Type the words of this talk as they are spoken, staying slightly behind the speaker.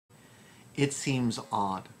It seems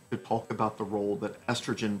odd to talk about the role that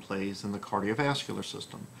estrogen plays in the cardiovascular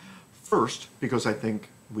system. First, because I think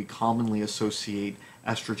we commonly associate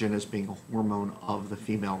estrogen as being a hormone of the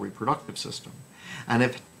female reproductive system. And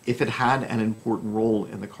if it had an important role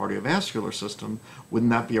in the cardiovascular system,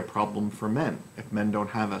 wouldn't that be a problem for men if men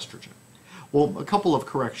don't have estrogen? Well, a couple of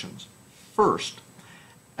corrections. First,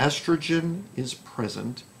 estrogen is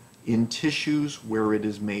present in tissues where it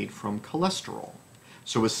is made from cholesterol.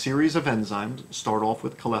 So a series of enzymes start off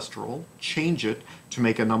with cholesterol, change it to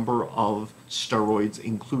make a number of steroids,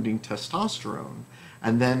 including testosterone,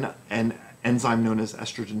 and then an enzyme known as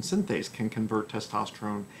estrogen synthase can convert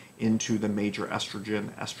testosterone into the major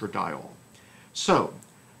estrogen, estradiol. So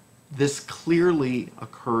this clearly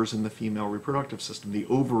occurs in the female reproductive system. The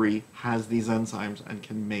ovary has these enzymes and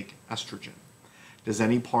can make estrogen. Does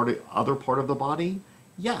any other part of the body?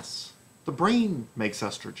 Yes. The brain makes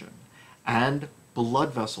estrogen, and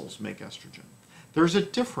blood vessels make estrogen. There's a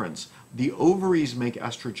difference. The ovaries make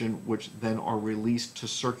estrogen, which then are released to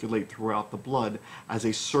circulate throughout the blood as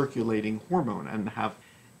a circulating hormone and have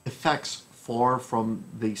effects far from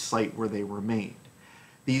the site where they were made.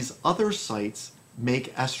 These other sites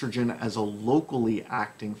make estrogen as a locally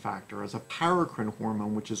acting factor, as a paracrine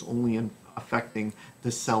hormone, which is only affecting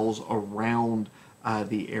the cells around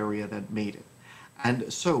the area that made it.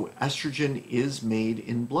 And so estrogen is made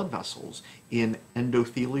in blood vessels, in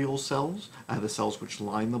endothelial cells, the cells which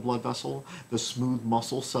line the blood vessel, the smooth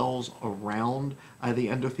muscle cells around the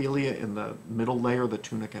endothelia in the middle layer, the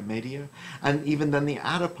tunica media, and even then the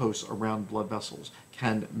adipose around blood vessels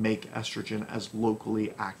can make estrogen as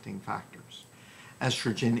locally acting factors.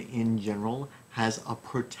 Estrogen in general has a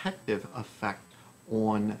protective effect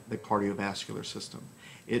on the cardiovascular system.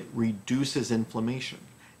 It reduces inflammation.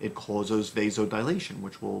 It causes vasodilation,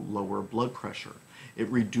 which will lower blood pressure. It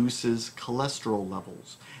reduces cholesterol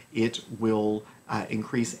levels. It will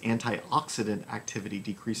increase antioxidant activity,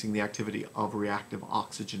 decreasing the activity of reactive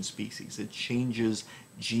oxygen species. It changes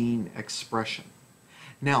gene expression.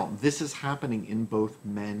 Now, this is happening in both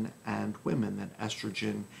men and women, that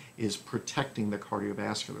estrogen is protecting the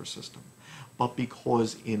cardiovascular system. But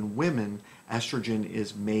because in women, estrogen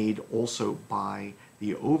is made also by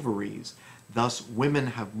the ovaries, thus women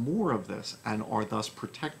have more of this and are thus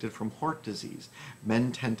protected from heart disease.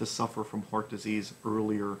 Men tend to suffer from heart disease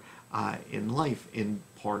earlier in life, in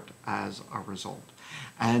part as a result.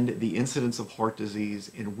 And the incidence of heart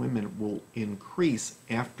disease in women will increase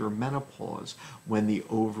after menopause when the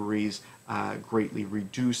ovaries greatly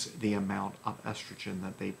reduce the amount of estrogen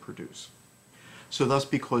that they produce. So thus,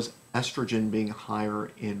 because estrogen being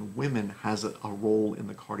higher in women has a role in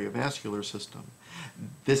the cardiovascular system,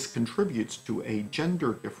 this contributes to a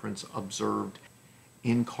gender difference observed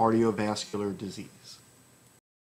in cardiovascular disease.